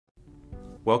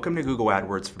Welcome to Google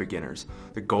AdWords for Beginners.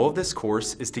 The goal of this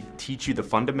course is to teach you the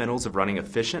fundamentals of running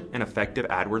efficient and effective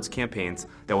AdWords campaigns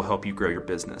that will help you grow your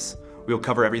business. We will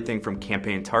cover everything from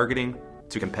campaign targeting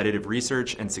to competitive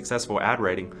research and successful ad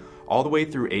writing, all the way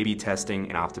through A/B testing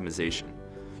and optimization.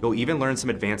 You'll even learn some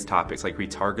advanced topics like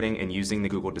retargeting and using the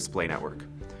Google Display Network.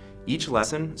 Each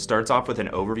lesson starts off with an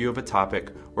overview of a topic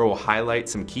where we'll highlight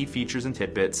some key features and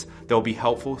tidbits that will be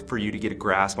helpful for you to get a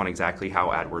grasp on exactly how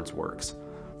AdWords works.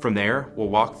 From there, we'll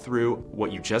walk through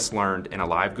what you just learned in a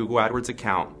live Google AdWords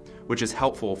account, which is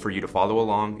helpful for you to follow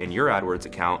along in your AdWords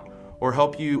account or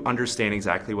help you understand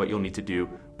exactly what you'll need to do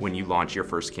when you launch your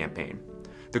first campaign.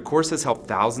 The course has helped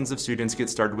thousands of students get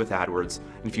started with AdWords,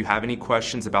 and if you have any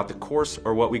questions about the course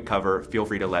or what we cover, feel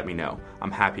free to let me know.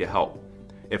 I'm happy to help.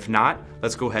 If not,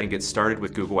 let's go ahead and get started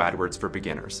with Google AdWords for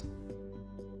Beginners.